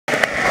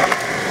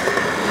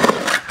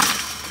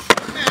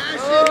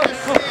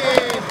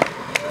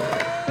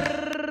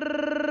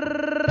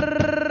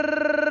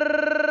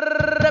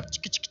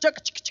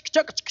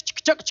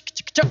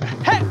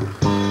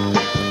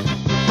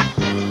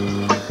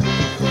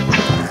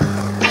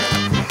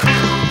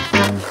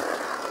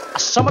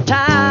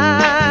summertime,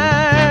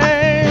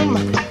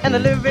 and the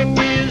living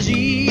is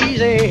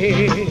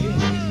easy.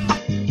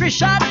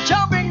 Fish are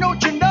jumping,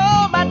 don't you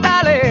know, my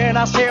darling?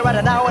 I say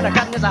right now when the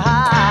cotton is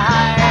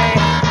high.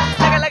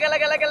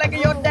 Like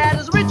your dad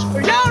is rich,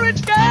 you're a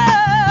rich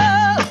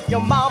girl.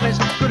 Your mom is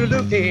good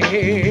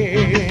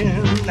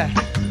looking.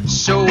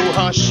 So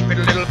hush,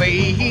 pretty little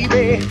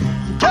baby,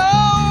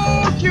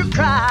 don't you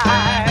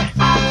cry.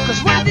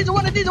 Cause one of these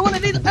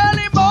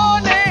early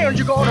mornings,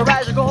 you're gonna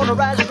rise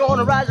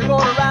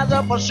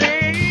up a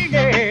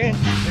singing.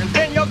 And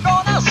then you're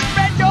gonna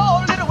spread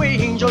your little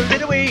wings,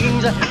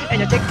 and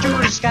you take to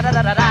the sky,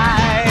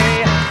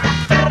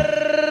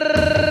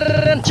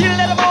 until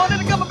the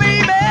morning come,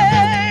 baby,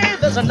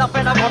 there's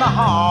nothing I'm gonna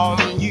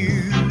harm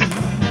you.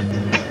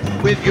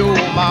 With your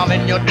mom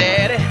and your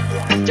daddy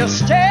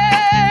just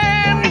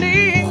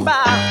standing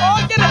by.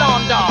 Oh, get it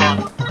on,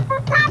 dog.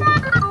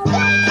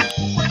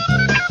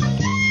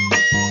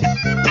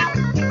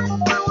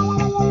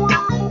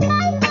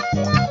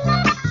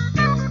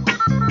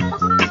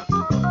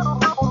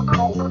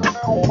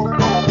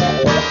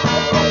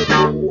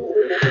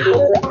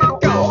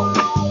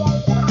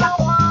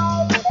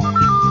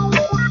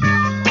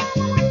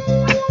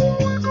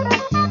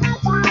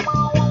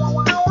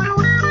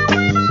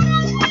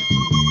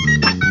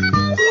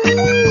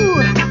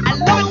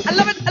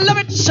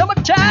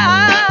 Summertime,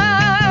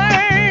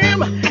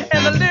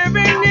 and the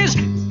living is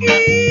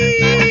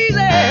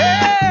easy.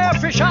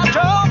 Fish are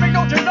jumping,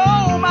 don't you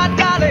know, my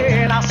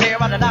darling? I say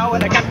right now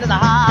when the cotton is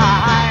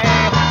high.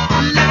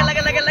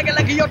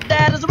 Like your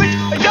dad is rich,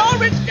 you're a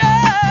rich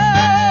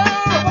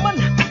girl. Woman,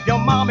 your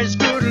mom is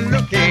good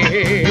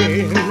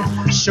looking.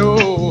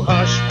 So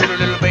hush, pretty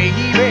little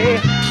baby,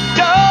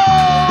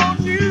 don't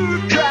you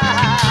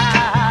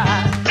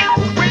cry.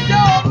 With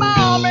your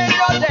mom and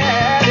your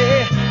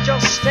daddy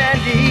just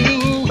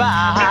standing by.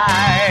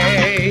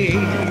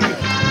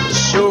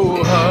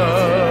 So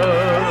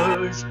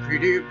hush,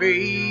 pretty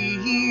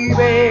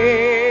baby,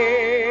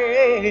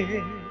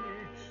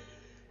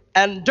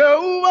 and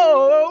don't